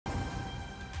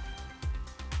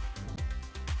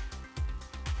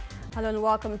Hello and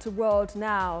welcome to World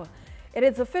Now. It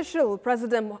is official.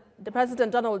 President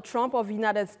Donald Trump of the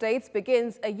United States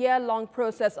begins a year-long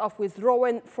process of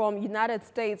withdrawing from United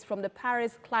States from the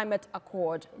Paris Climate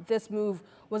Accord. This move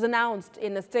was announced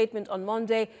in a statement on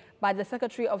Monday by the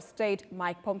Secretary of State,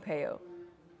 Mike Pompeo.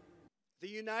 The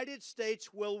United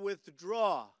States will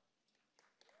withdraw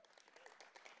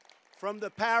from the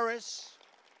Paris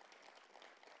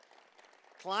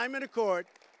Climate Accord,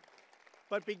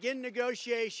 but begin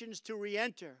negotiations to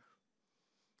re-enter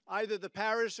either the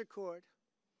Paris Accord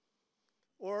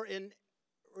or in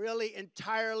really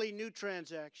entirely new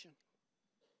transaction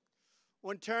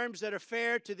on terms that are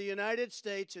fair to the United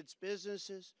States, its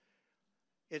businesses,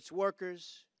 its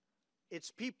workers, its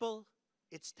people,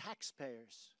 its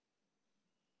taxpayers.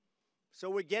 So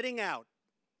we're getting out,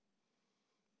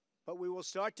 but we will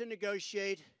start to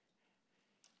negotiate,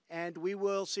 and we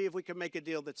will see if we can make a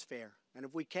deal that's fair. And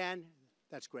if we can,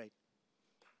 that's great.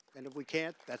 And if we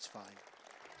can't, that's fine.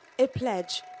 A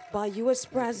pledge by U.S.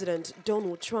 President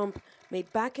Donald Trump made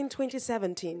back in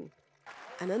 2017.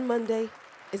 And on Monday,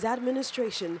 his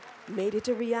administration made it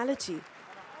a reality.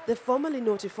 They formally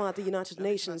notified the United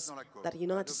Nations that the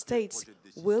United States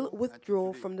will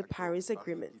withdraw from the Paris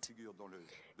Agreement.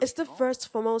 It's the first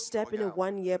formal step in a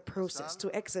one-year process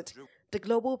to exit the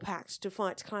global pact to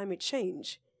fight climate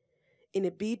change. In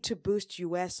a bid to boost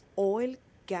U.S. oil,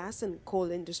 gas and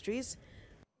coal industries,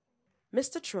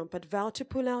 Mr. Trump had vowed to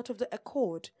pull out of the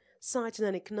accord, citing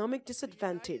an economic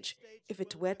disadvantage if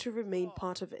it were to remain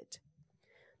part of it.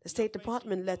 The State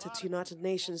Department letter to United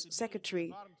Nations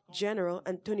Secretary General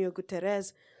Antonio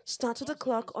Guterres started the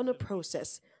clock on a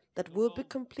process that will be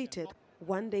completed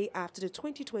one day after the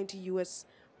 2020 U.S.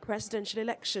 presidential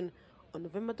election on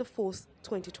November the 4th,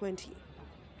 2020.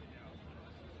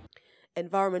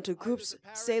 Environmental groups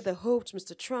say they hoped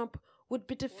Mr. Trump would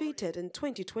be defeated in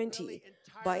 2020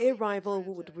 by a rival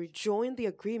who would rejoin the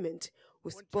agreement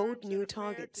with bold new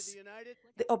targets.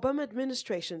 The Obama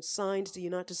administration signed the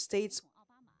United States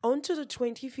onto the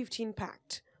 2015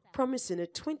 pact, promising a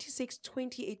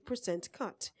 26-28%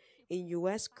 cut in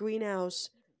U.S. greenhouse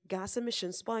gas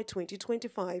emissions by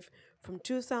 2025 from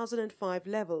 2005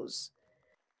 levels.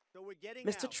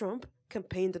 Mr. Trump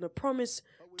campaigned on a promise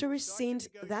to rescind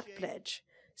that pledge,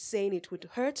 saying it would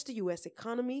hurt the U.S.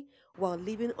 economy while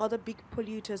leaving other big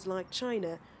polluters like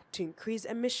China to increase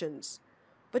emissions.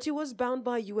 But he was bound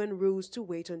by UN rules to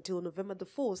wait until November the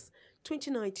 4th,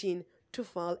 2019 to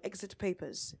file exit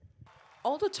papers.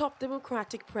 All the top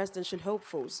Democratic presidential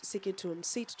hopefuls seeking to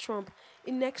unseat Trump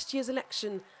in next year's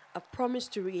election have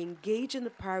promised to re-engage in the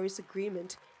Paris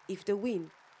Agreement if they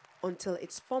win. Until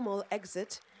its formal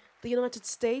exit, the United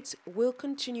States will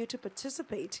continue to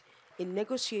participate in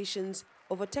negotiations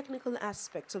over technical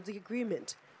aspects of the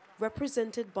agreement,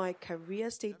 represented by career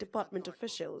State Department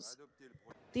officials.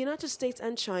 The United States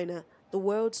and China, the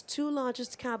world's two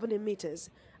largest carbon emitters,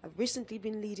 have recently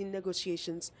been leading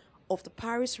negotiations of the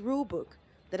Paris Rulebook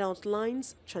that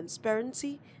outlines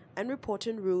transparency and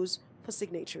reporting rules for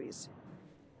signatories.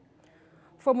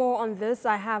 For more on this,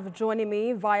 I have joining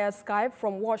me via Skype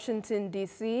from Washington,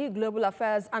 D.C., Global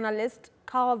Affairs Analyst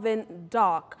Calvin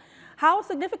Dark. How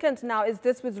significant now is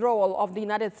this withdrawal of the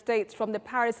United States from the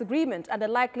Paris Agreement and the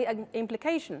likely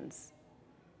implications?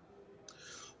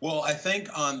 Well, I think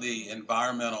on the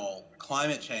environmental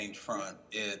climate change front,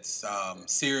 it's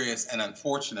serious and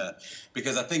unfortunate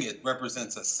because I think it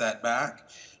represents a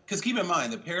setback. Because keep in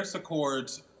mind, the Paris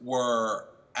Accords were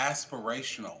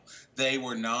aspirational. They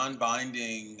were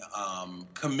non-binding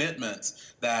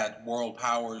commitments that world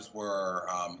powers were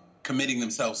committing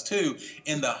themselves to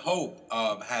in the hope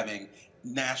of having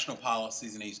national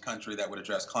policies in each country that would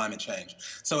address climate change.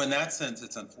 So in that sense,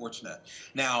 it's unfortunate.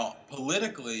 Now,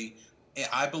 politically,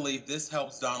 I believe this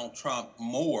helps Donald Trump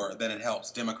more than it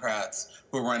helps Democrats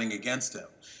who are running against him.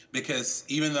 Because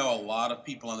even though a lot of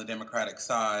people on the Democratic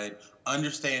side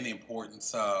understand the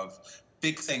importance of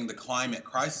fixing the climate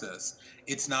crisis,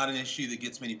 it's not an issue that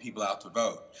gets many people out to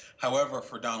vote. However,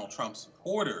 for Donald Trump's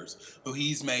supporters, who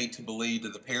he's made to believe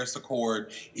that the Paris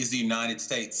Accord is the United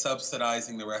States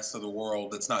subsidizing the rest of the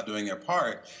world that's not doing their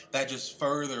part, that just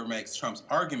further makes Trump's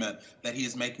argument that he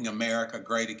is making America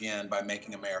great again by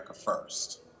making America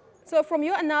first. So from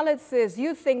your analysis,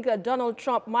 you think Donald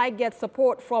Trump might get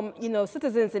support from,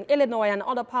 citizens in Illinois and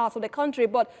other parts of the country,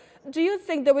 but do you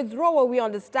think the withdrawal we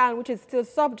understand, which is still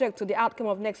subject to the outcome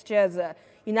of next year's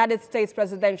United States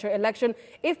presidential election,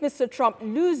 if Mr. Trump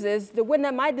loses, the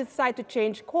winner might decide to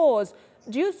change course.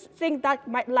 Do you think that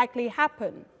might likely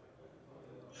happen?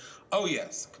 Oh,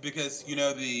 yes, because,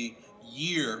 the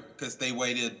year, because they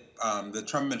waited the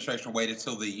Trump administration waited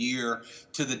till the year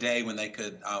to the day when they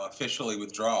could officially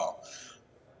withdraw.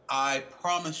 I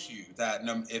promise you that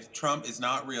if Trump is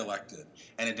not reelected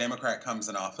and a Democrat comes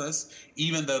in office,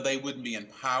 even though they wouldn't be in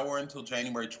power until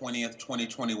January 20th,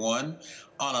 2021,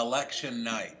 on election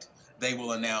night, they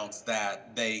will announce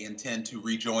that they intend to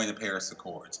rejoin the Paris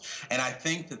Accords. And I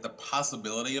think that the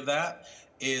possibility of that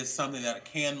is something that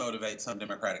can motivate some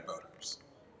Democratic voters.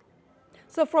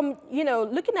 So from,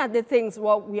 looking at the things,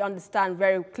 what we understand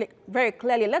very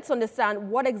clearly, let's understand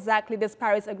what exactly this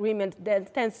Paris Agreement then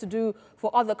tends to do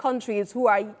for other countries who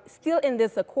are still in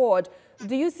this accord.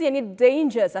 Do you see any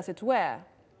dangers, as it were?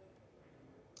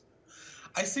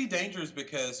 I see dangers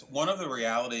because one of the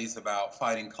realities about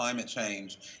fighting climate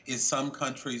change is some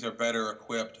countries are better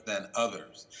equipped than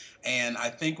others. And I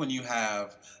think when you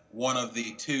have one of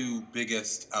the two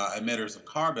biggest emitters of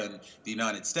carbon, the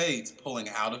United States, pulling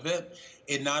out of it,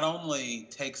 it not only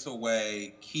takes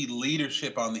away key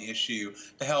leadership on the issue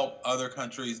to help other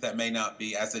countries that may not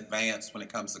be as advanced when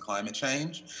it comes to climate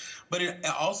change, but it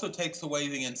also takes away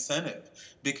the incentive.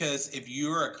 Because if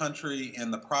you're a country in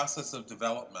the process of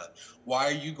development, why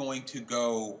are you going to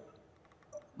go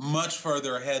much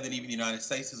further ahead than even the United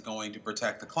States is going to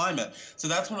protect the climate? So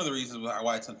that's one of the reasons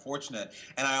why it's unfortunate.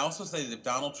 And I also say that if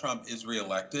Donald Trump is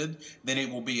reelected, then it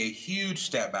will be a huge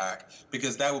step back,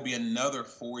 because that will be another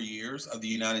 4 years of the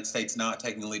United States not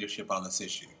taking leadership on this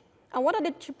issue. And what are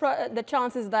the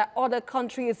chances that other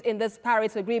countries in this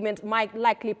Paris Agreement might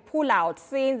likely pull out,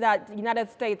 seeing that the United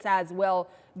States has, well,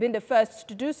 been the first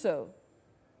to do so?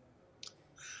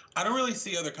 I don't really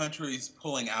see other countries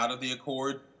pulling out of the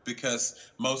accord, because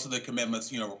most of the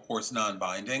commitments, of course,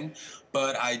 non-binding.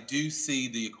 But I do see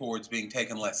the accords being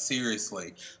taken less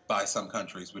seriously by some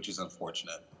countries, which is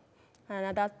unfortunate. And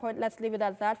at that point, let's leave it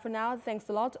at that for now. Thanks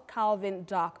a lot, Calvin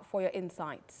Dark, for your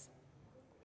insights.